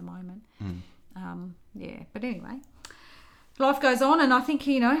there at the moment. Yeah, but anyway, life goes on, and I think,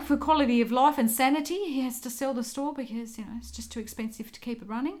 you know, for quality of life and sanity, he has to sell the store because, you know, it's just too expensive to keep it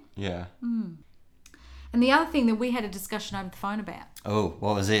running. Yeah. And the other thing that we had a discussion over the phone about, Oh,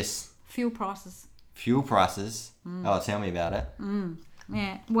 what was this? fuel prices. Fuel prices. Oh, tell me about it.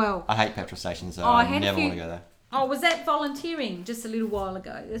 Yeah, well, I hate petrol stations, so I I had a never few- want to go there. I was at volunteering just a little while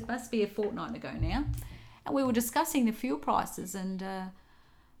ago. This must be a fortnight ago now, and we were discussing the fuel prices, and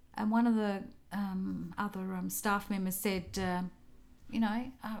one of the other staff members said, you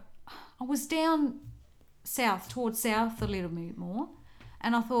know, I was down south, towards south a little bit more,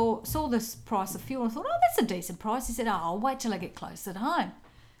 and I saw this price of fuel. I thought, oh, that's a decent price. He said, oh, I'll wait till I get closer to home.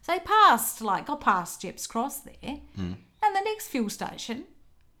 So he got past Jepp's Cross there, and the next fuel station,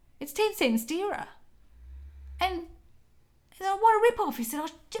 it's 10 cents dearer. And what a rip-off. He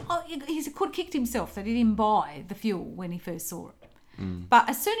said, he could kicked himself that he didn't buy the fuel when he first saw it. But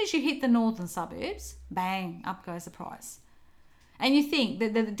as soon as you hit the northern suburbs, bang, up goes the price. And you think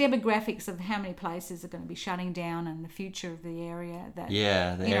that the demographics of how many places are going to be shutting down and the future of the area, that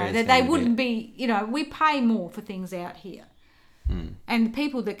Yeah, the you know, area's that gonna they be wouldn't be, you know, we pay more for things out here. Hmm. And the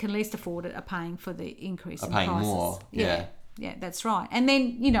people that can least afford it are paying for the increase in paying prices. more, yeah. Yeah, that's right. And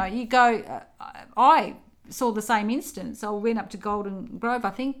then, you know, you go, I saw the same instance. I went up to Golden Grove,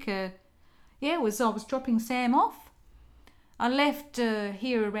 I think, I was dropping Sam off. I left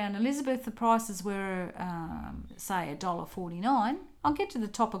here around Elizabeth, the prices were, say, $1.49. I'll get to the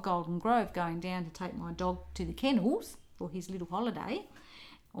top of Golden Grove going down to take my dog to the kennels for his little holiday,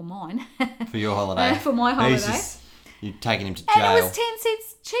 or mine. For your holiday. For my holiday. You're taking him to jail. And it was 10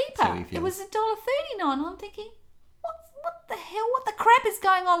 cents See how he cheaper. It feels. was $1.39. I'm thinking, what the hell? What the crap is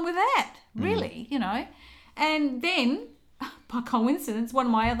going on with that? Really, you know? And then, by coincidence, one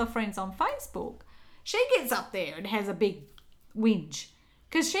of my other friends on Facebook, she gets up there and has a big whinge.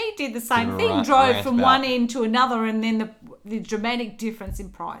 Because she did the same Give a thing, rant drove from about- one end to another, and then the dramatic difference in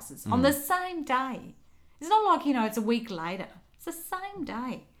prices on the same day. It's not like, you know, it's a week later. It's the same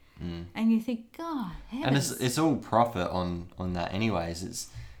day. And you think, God, And heavens. it's all profit on that anyways. It's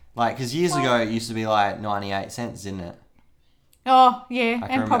like, because years ago it used to be like 98 cents, didn't it? Oh, yeah,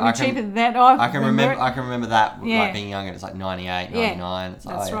 and probably cheaper than that. I can remember that Yeah. like being younger. It's like 98, 99. It's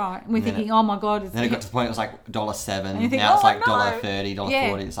like, That's oh, right. We're and then thinking, oh my God. Then it got to the point it was like $1.07. And you think, Now it's oh, like no. $1.30, $1.40.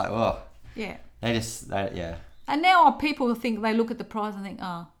 Yeah. It's like, oh, Yeah. yeah. And now people think, they look at the price and think,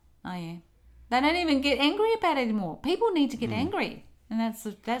 oh yeah. They don't even get angry about it anymore. People need to get angry. And that's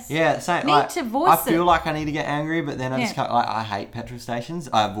Yeah, same. need Like, to voice I feel it. like I need to get angry, but then I just Yeah. can't, like, I hate petrol stations.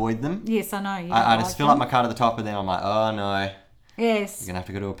 I avoid them. Yes, I know. You I don't just like fill them. up my car to the top, and then I'm like, oh no, Yes. you're gonna have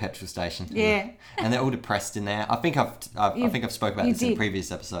to go to a petrol station. Yeah. And they're all depressed in there. I think I've spoke about you this in a did. previous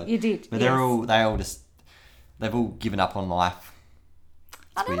episode. You did, But yes. they've all given up on life.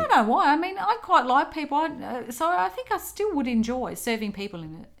 I don't know why. I mean, I quite like people, so I think I still would enjoy serving people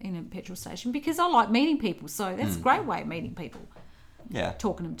in a petrol station because I like meeting people. So that's a great way of meeting people, Yeah.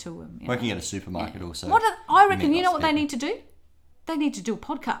 talking them to them. you know. Working at a supermarket also. I reckon, meet you know lots what of they people. need to do? They need to do a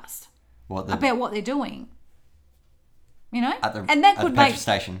podcast What the about what they're doing. You know, At the- and that at the could petrol make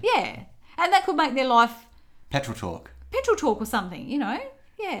station. Yeah, and that could make their life petrol talk. petrol talk or something. You know,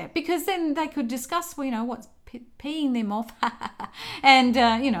 yeah, because then they could discuss, well, you know, what's peeing them off, and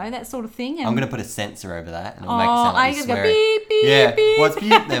you know, that sort of thing. And I'm gonna put a sensor over that, and it'll make it sound like you you're go swearing. beep beep Yeah, beep. what's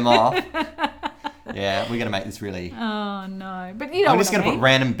beep them off? Yeah, we're gonna make this really. Oh no, but you know I'm what just I gonna mean. put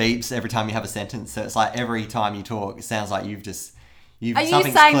random beeps every time you have a sentence, so it's like every time you talk, it sounds like you've. Are you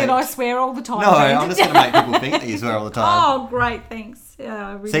something's saying that I clicked. swear all the time? No, Brent? I'm just gonna make people think that you swear all the time. Oh, great, thanks. Yeah,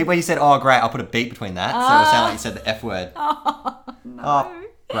 I really... See, when you said, "Oh, great," I'll put a beep between that, so it'll sound like you said the F word. Oh,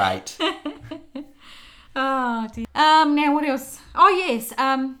 great. Oh dear. Now what else? Oh yes.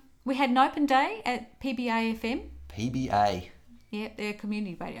 We had an open day at PBA FM. PBA, Yeah, their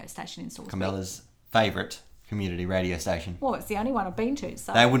community radio station in Salisbury. Camilla's favourite community radio station. Well, it's the only one I've been to.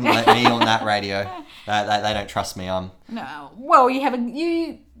 So They wouldn't let me on that radio. They don't trust me. no. Well,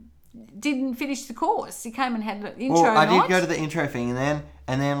 you didn't finish the course. You came and had the intro Well, I night. did go to the intro thing, and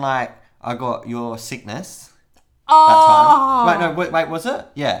then like I got your sickness that Oh. time. Wait, was it?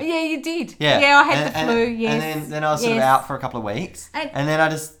 Yeah. Yeah, you did. Yeah. Yeah, I had the flu. And Yes. then I was sort of Yes. out for a couple of weeks, And- then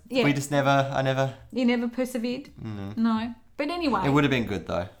Yeah. I never. You never persevered. No. But anyway. It would have been good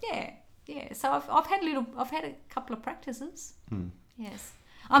though. Yeah, yeah. So I've had a couple of practices. Yes,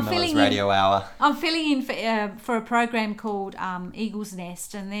 I'm Camilla's filling radio hour. I'm filling in for a program called Eagle's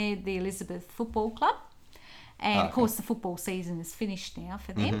Nest, and they're the Elizabeth Football Club, and of course the football season is finished now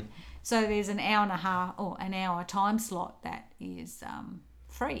for them. So there's an hour and a half or an hour time slot that is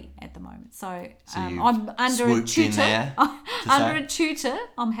free at the moment. So, you've I'm under a swooped in tutor. there to Under say? a tutor,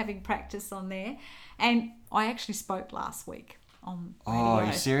 I'm having practice on there, and I actually spoke last week on radio. Oh, are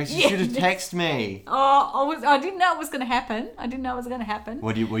you serious? You Yeah. should have texted me. Oh, I didn't know it was going to happen.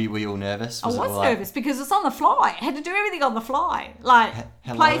 Were you all nervous? I was it all like, nervous because it's on the fly. I had to do everything on the fly, like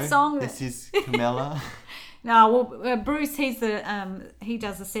Hello, play song. This is Camilla. No, well, Bruce, he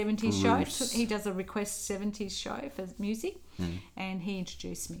does a 70s Bruce. show. He does a request 70s show for music, and he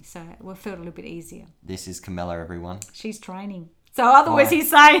introduced me, so it felt a little bit easier. This is Camilla, everyone. She's training, so otherwise Oh. he's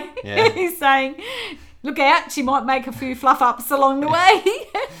saying, Yeah. he's saying, look out, she might make a few fluff ups along the way,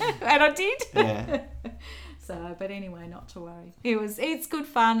 and I did. Yeah. So, but anyway, not to worry. It's good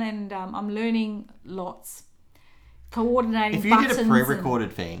fun, and I'm learning lots. Coordinating If you buttons. did a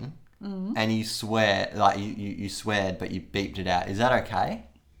pre-recorded thing and you swear, like you sweared, but you beeped it out, is that okay?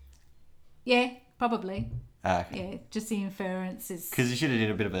 Yeah, probably. Okay. Yeah, just the inference is. Because you should have did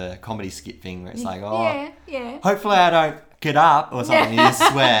a bit of a comedy skit thing where it's like, oh, Yeah. hopefully I don't get up or something. You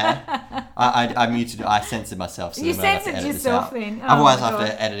just swear. I muted. I censored myself. So You I'm gonna have to censored edit this yourself out. then. Oh Otherwise, my I have God.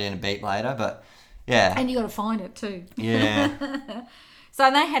 to edit in a beep later. But yeah, And you got to find it too. yeah.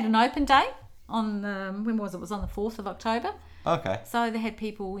 So they had an open day on when was it? It was on the 4th of October. Okay. So they had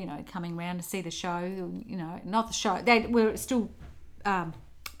people, coming around to see the show. Not the show. They were still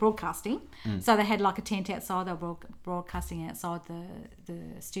broadcasting. So they had like a tent outside. They were broadcasting outside the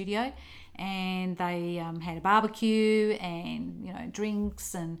studio, and they had a barbecue and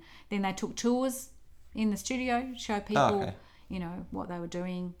drinks, and then they took tours in the studio, show people. okay. What they were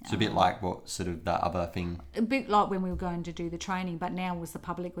doing. It's a bit like what sort of that other thing. A bit like when we were going to do the training, but now the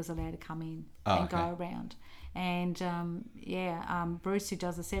public was allowed to come in and go around. And Bruce, who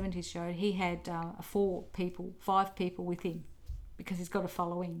does the 70s show, he had 5 people with him because he's got a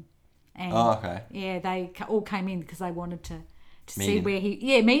following. And Okay. yeah, they all came in because they wanted to Meet see him.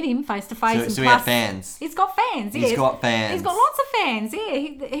 where meet him face to face. So he had fans. He's got fans. He's yeah. got fans. He's got lots of fans.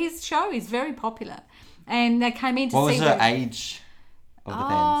 Yeah, his show is very popular, and they came in to What see was the age of the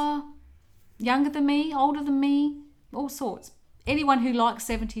fans? Younger than me, older than me, all sorts. Anyone who likes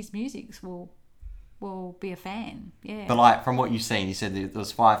 70s music will be a fan. Yeah. But like from what you've seen, you said there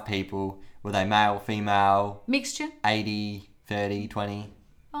was 5 people. Were they male, female, Mixture. 80, 30, 20?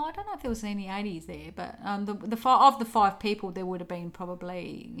 Oh, I don't know if there was any 80s there, but of the 5 people, there would have been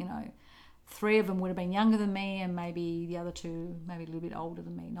probably 3 of them would have been younger than me, and maybe the other 2 maybe a little bit older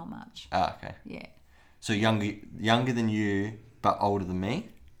than me. Not much. Oh, okay. Yeah. So younger than you, but older than me?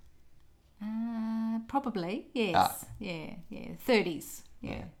 Probably, yes. Yeah. 30s.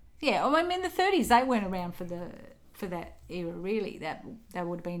 Yeah. I mean, the 30s, they weren't around for that era, really. That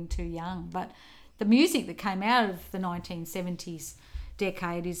would have been too young. But the music that came out of the 1970s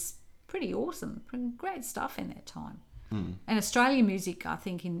decade is pretty awesome. Pretty great stuff in that time. And Australian music, I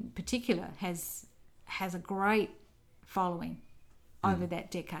think, in particular, has a great following over that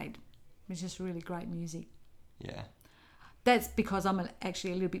decade. It's just really great music. Yeah. That's because I'm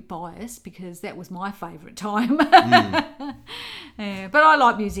actually a little bit biased because that was my favourite time. Yeah, but I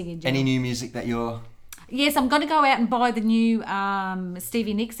like music in general. Any new music that you're... Yes, I'm going to go out and buy the new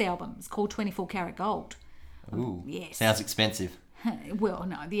Stevie Nicks album. It's called 24 Karat Gold. Ooh, yes. Sounds expensive. Well,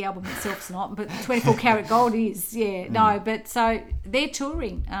 no, the album itself's not, but 24 Karat Gold is, yeah. No, but so they're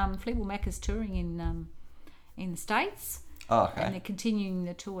touring. Fleetwood Mac is touring in the States. Oh, okay. And they're continuing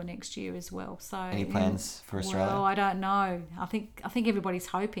the tour next year as well. So any plans for Australia? Well, I don't know. I think everybody's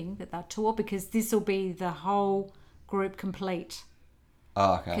hoping that they'll tour because this will be the whole group complete.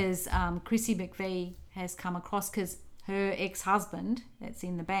 Oh, okay. Because Chrissy McVie has come across because her ex-husband that's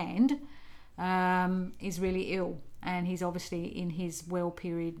in the band is really ill. And he's obviously in his well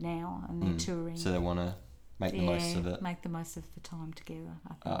period now, and they're touring. So they want to make the most of it. Make the most of the time together, I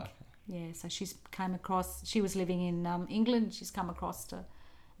think. Oh, okay. Yeah, so she was living in England. She's come across to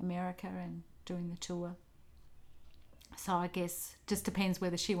America and doing the tour. So I guess just depends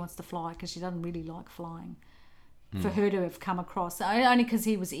whether she wants to fly because she doesn't really like flying. For her to have come across, only because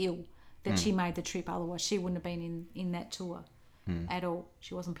he was ill, that she made the trip. Otherwise, she wouldn't have been in that tour at all.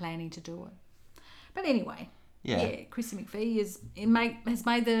 She wasn't planning to do it. But anyway... Yeah, Chrissy McVie has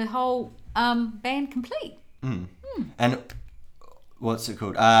made the whole band complete. And what's it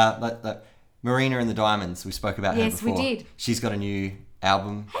called? Marina and the Diamonds. We spoke about her before. Yes, we did. She's got a new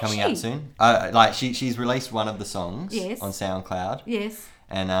album coming out soon. She's released one of the songs on SoundCloud. Yes.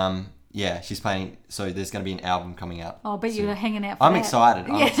 And she's playing. So there's going to be an album coming out. Oh, but you're hanging out for I'm that. excited.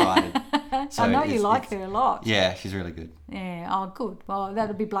 I'm excited. So I know you like her a lot. Yeah, she's really good. Yeah. Oh, good. Well,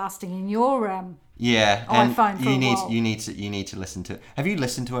 that'll be blasting in your and iPhone for a while. you need to listen to it. Have you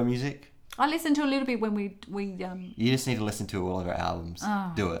listened to her music? I listened to a little bit when we You just need to listen to all of her albums.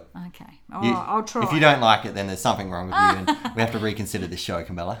 Do it. Okay. I'll try. If you don't like it, then there's something wrong with you, and we have to reconsider this show,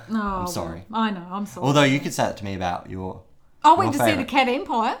 Camilla. I'm sorry. Well, I know. I'm sorry. Although you could say it to me about your. I went to see the Cat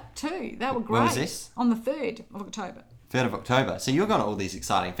Empire too. That were great. When was this? On the 3rd of October. 3rd of October. So you're going to all these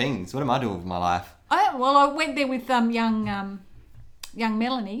exciting things. What am I doing with my life? I went there with young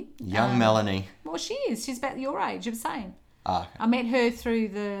Melanie. Young Melanie. Well, she is. She's about your age, I'm saying. Okay. I met her through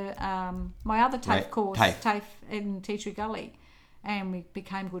the my other TAFE course, TAFE in Tea Tree Gully, and we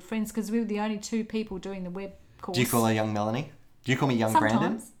became good friends because we were the only 2 people doing the web course. Do you call her Young Melanie? Do you call me Young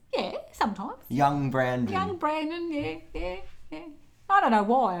Brandon? Yeah, sometimes. Young Brandon. Young Brandon, yeah. I don't know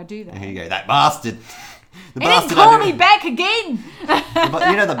why I do that. Here you go, that bastard. He didn't call me back again. But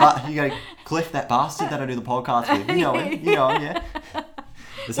you know you go, Cliff, that bastard that I do the podcast with. You know him, yeah.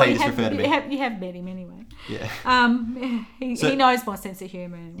 That's how you just refer to me. You have met him anyway. Yeah. He knows my sense of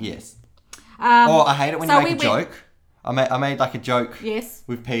humour. Anyway. Yes. I hate it when you make a joke. I made like a joke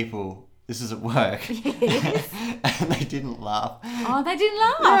with people. This is at work. Yes. And they didn't laugh. Oh, they didn't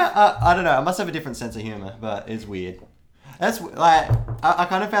laugh? Yeah, I don't know. I must have a different sense of humour, but it's weird. That's like, I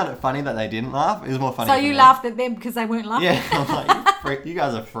kind of found it funny that they didn't laugh. It was more funny. So you laughed at them because they weren't laughing? Yeah, I'm like, you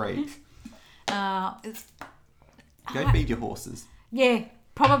guys are freaks. Go feed your horses. Yeah,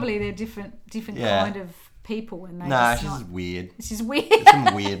 probably they're different kind of people. And she's weird. She's weird. It's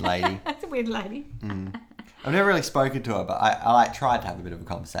some weird lady. That's a weird lady. I've never really spoken to her, but I like tried to have a bit of a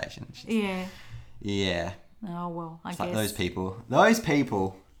conversation. Yeah. Oh, well, I guess. Like those people,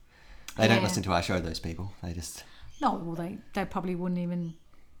 they don't listen to our show, those people. They just... No, well, they probably wouldn't even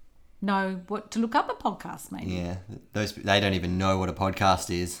know what to look up a podcast, maybe. Yeah, they don't even know what a podcast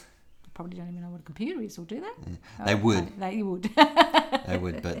is. They probably don't even know what a computer is, or do they? Yeah. They would. They would. They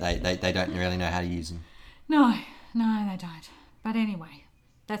would, but they don't really know how to use them. No, they don't. But anyway,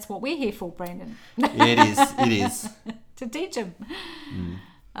 that's what we're here for, Brandon. Yeah, it is. To teach them.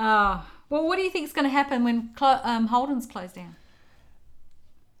 Well, what do you think is going to happen when Holden's closed down?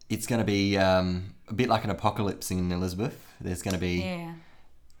 It's going to be a bit like an apocalypse in Elizabeth. There's going to be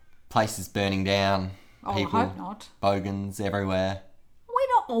places burning down. People, I hope not. Bogans everywhere. We're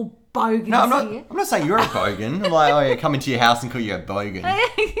not all bogans here. I'm not saying you're a bogan. I'm like, come into your house and call you a bogan.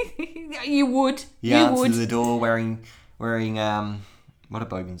 You would. You answer the door wearing what do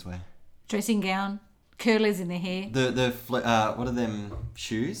bogans wear? Dressing gown, curlers in their hair. What are them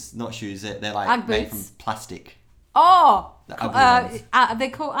shoes? Not shoes. They're like Ugg made boots. from plastic. Oh, The ugly ones. they're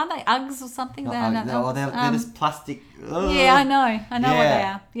called, aren't they Uggs or something? They're just plastic. Ugh. Yeah, I know what they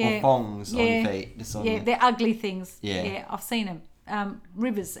are. Yeah, Or thongs on Yeah. your feet. Just on yeah, your- they're ugly things. Yeah. I've seen them.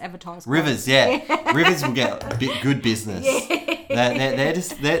 Rivers advertise. Rivers, yeah. Rivers will get good business.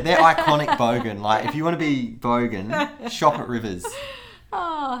 They're iconic bogan. Like if you want to be bogan, shop at Rivers.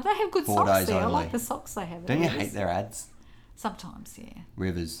 Oh, they have good 4 socks days there. I only. like the socks they have. at Don't you Rivers. hate their ads? Sometimes, yeah.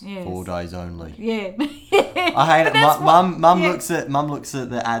 Rivers, Yes. 4 days only. Yeah. I hate it. that's Mum yeah. looks at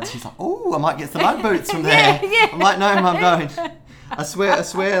the ads. She's like, "Oh, I might get some Ugg boots from there." Yeah. I'm like, "No, Mum, don't." I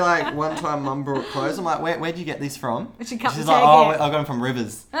swear. Like one time, Mum brought clothes. I'm like, "Where'd you get these from?" And she cut She's the like, tag, "Oh, yeah. I got them from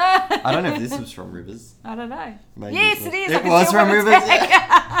Rivers." I don't know if this was from Rivers. I don't know. Maybe Yes, it is. I It can was see from what it's Rivers.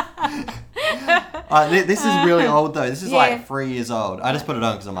 like. This is really old though. This is Yeah. like 3 years old. I just put it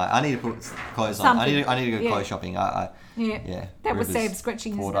on because I'm like, I need to put clothes on. I need to go Yeah. clothes shopping. Yeah. That was Rivers, Sam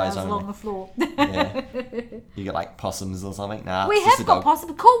scratching his 4 days nails only. along the floor. Yeah. You get like possums or something. Nah, We it's just have a got dog.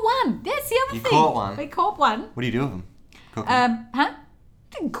 possible. Caught one. That's the other You thing. caught one? We caught one. What do you do with them? Cook 'em? Huh?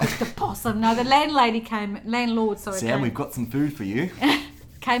 Didn't cook the possum. No, the landlord, Sam, we've got some food for you.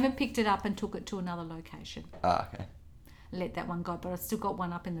 came and picked it up and took it to another location. Ah, okay. Let that one go, but I've still got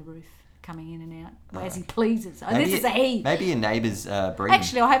one up in the roof, coming in and out as he pleases. Oh, Maybe this is a he. Maybe your neighbour's breeding.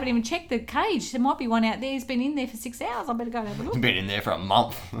 Actually, I haven't even checked the cage. There might be one out there. He's been in there for 6 hours. I better go and have a look. Been in there for a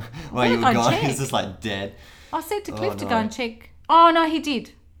month. While Better you go were gone, check. it's just like dead. I said to Cliff to no. go and check. Oh, no, he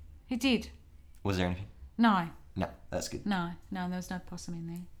did. He did. Was there anything? No, No, that's good. there was no possum in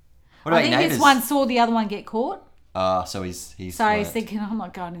there. What about I think your this neighbours? one saw the other one get caught. So he's So he's learnt. thinking, I'm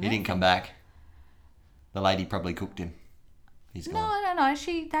not going in He there. didn't come back. The lady probably cooked him. He's gone. No.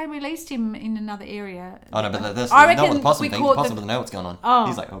 They released him in another area. Oh no, but that's I not what reckon the possum we thinks. The caught possum the- doesn't know what's going on. Oh.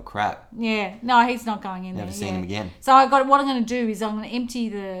 He's like, oh crap. Yeah, no, he's not going in there. Never seen him again. So what I'm going to do is I'm going to empty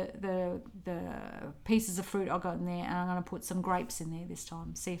the pieces of fruit I got in there, and I'm going to put some grapes in there this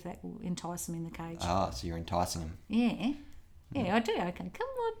time. See if that will entice them in the cage. Oh, so you're enticing him. Yeah. Yeah, I do. Okay, come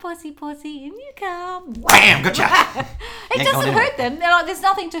on, possy, in you come. Bam! Gotcha! It Ain't doesn't going hurt them. They're like, there's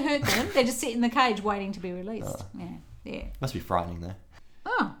nothing to hurt them. They just sit in the cage waiting to be released. Yeah. Must be frightening though.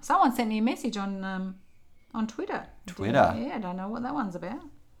 Oh, someone sent me a message on Twitter. Twitter? Yeah, I don't know what that one's about.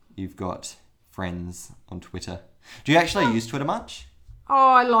 You've got friends on Twitter. Do you actually use Twitter much? Oh,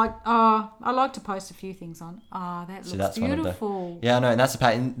 I like to post a few things on. Oh, that looks That's one of beautiful. the. Yeah, no, and that's the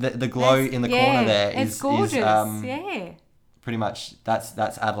pattern. The glow in the corner there it's is gorgeous. yeah. Pretty much that's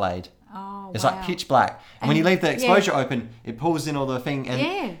Adelaide. Oh, It's wow. like pitch black, and when you leave the yeah. exposure open, it pulls in all the thing, and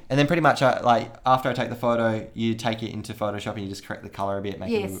Yeah. and then pretty much like after I take the photo, you take it into Photoshop and you just correct the color a bit,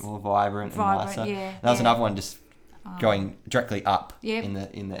 make it a Yes. bit more vibrant and nicer. Yeah, And that was yeah. another one just going directly up Yep.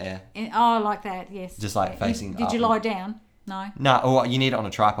 in the air. Oh, I like that. Yes. Just like Yeah. facing Did up you and- lie down? No. No, or you need it on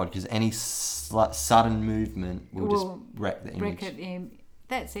a tripod because any sudden movement will just Will wreck the image. Wreck it.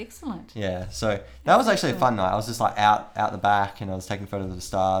 That's excellent. Yeah, so that was actually a fun night. I was just like out the back and I was taking photos of the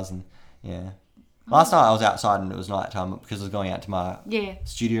stars and yeah. Last night I was outside and it was night time because I was going out to my Yeah.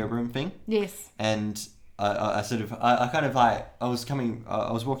 studio room thing Yes. and I kind of like I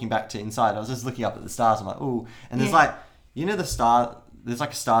was walking back to inside. I was just looking up at the stars. I'm like, ooh, and there's Yeah. like there's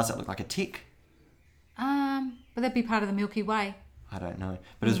like stars that look like a tick. But that'd be part of the Milky Way. I don't know,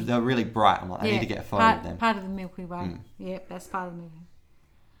 but they were really bright. I'm like, I need to get a photo of them. Part of the Milky Way. Yeah, that's part of the Milky Way.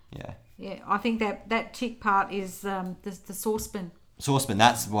 Yeah, Yeah, I think that tick part is the saucepan. saucepan.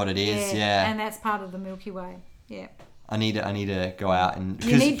 That's what it is. Yeah, And that's part of the Milky Way. Yeah. I need to go out and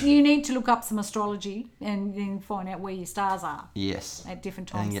You need to look up some astrology and then find out where your stars are yes, at different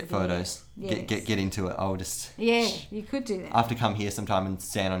and times. then get of the year. photos. Yes. Get into it. I'll just Yeah, you could do that. I have to come here sometime and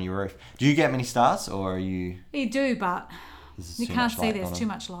stand on your roof. Do you get many stars, or are you? You do, but There's you too can't much see light there's on too them.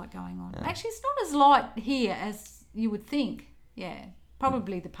 much light going on. Actually, it's not as light here as you would think. Yeah.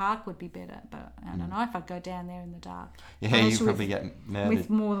 Probably the park would be better, but I don't know if I'd go down there in the dark. Yeah, Unless you you're probably get murdered. with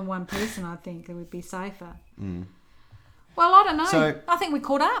more than one person. I think it would be safer. Well, I don't know. So- I think we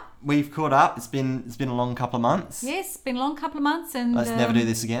caught up. We've caught up. It's been a long couple of months. Yes, been a long couple of months, and Let's never do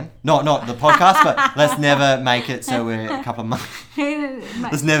this again. Not the podcast, but let's never make it so we're a couple of months.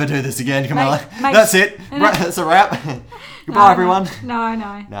 Let's never do this again, Camilla. Make- That's it. Right, that's a wrap. Goodbye, everyone. No.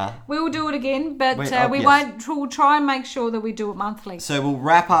 Nah. We will do it again, but We- we yes. won't. We'll try and make sure that we do it monthly. So we'll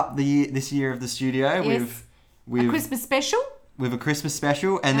wrap up this year of the studio Yes. with A Christmas special. with a Christmas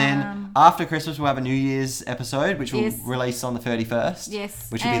special, and then after Christmas we'll have a New Year's episode, which will Yes. release on the 31st.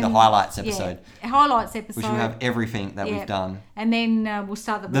 Yes, which will be the and- highlights yeah, episode, a highlights episode. which will have everything that Yeah. we've done. And then we'll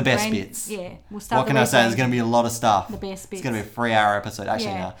start The best bits. Yeah, we'll start. What can I say? There's going to be a lot of stuff. The best It's going to be bits. a 3-hour episode.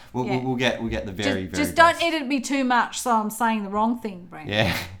 Actually, Yeah, no. yeah. We'll get the very Just best. don't edit me too much, so I'm saying the wrong thing, Brent.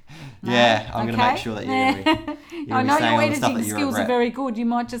 Yeah. Yeah, I'm going to Okay. make sure that you're going to be I know saying your all the stuff editing that you skills are regret. very good. You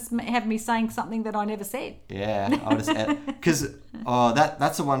might just have me saying something that I never said. Yeah, I'll just edit. Because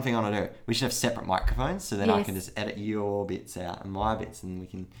that's the one thing I want to do. We should have separate microphones so then I Yes. can just edit your bits out and my bits and we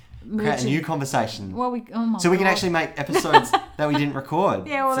can Merge create a it. new conversation. Well, So we can God. actually make episodes that we didn't record.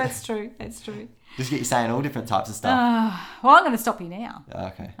 Yeah, well, So- that's true. That's true. Just get you saying all different types of stuff. Well, I'm going to stop you now.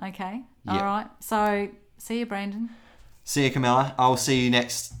 Okay. Okay. Yeah. All right. So, see you, Brandon. See you, Camilla. I'll see you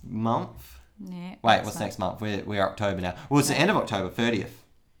next month. Yeah. Wait, what's next month? We're October now. Well, it's the end of October, 30th,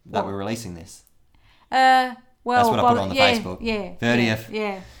 that What? we're releasing this. Well, That's what I put on the yeah, Facebook. Yeah. 30th.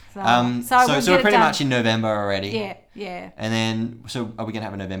 Yeah. So we'll we're get pretty it much done. in November already. Yeah. Yeah. And then, so are we going to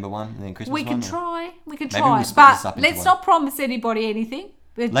have a November one and then Christmas We one? can try. We can Maybe try. we'll split this But up into let's one. not promise anybody anything.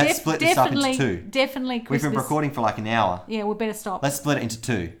 But Let's split this up into two. Definitely We've Christmas. been recording for like an hour. Yeah, we better stop. Let's split it into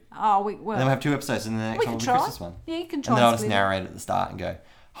two. well, And then we'll have two episodes and the next we one can will be try. Christmas one. Yeah, you can And try. then I'll just split it. narrate at the start and go,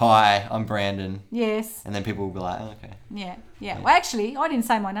 hi, I'm Brandon. Yes. And then people will be like, oh, okay. Yeah. Well, actually, I didn't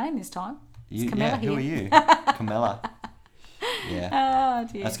say my name this time. It's Camilla Who here. are you? Camilla. Yeah.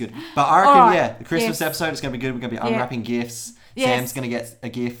 Oh, dear. That's good. But I reckon, All right. yeah, the Christmas Yes. episode is going to be good. We're going to be unwrapping gifts. Yes. Sam's going to get a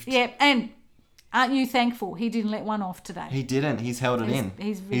gift. Yeah, and aren't you thankful he didn't let one off today? He didn't. He's held it in.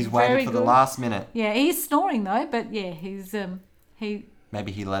 he's waited very for the good. last minute. Yeah, he's snoring though, but yeah, he.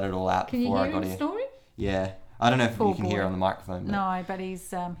 Maybe he let it all out Can you before hear I got him here. snoring? Yeah. I don't know if Poor you can hear boy. on the microphone. But No, but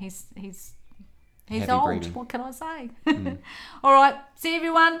he's Heavy old. breathing. What can I say? All right, see you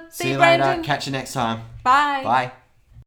everyone. See you Brandon. later. Catch you next time. Bye. Bye.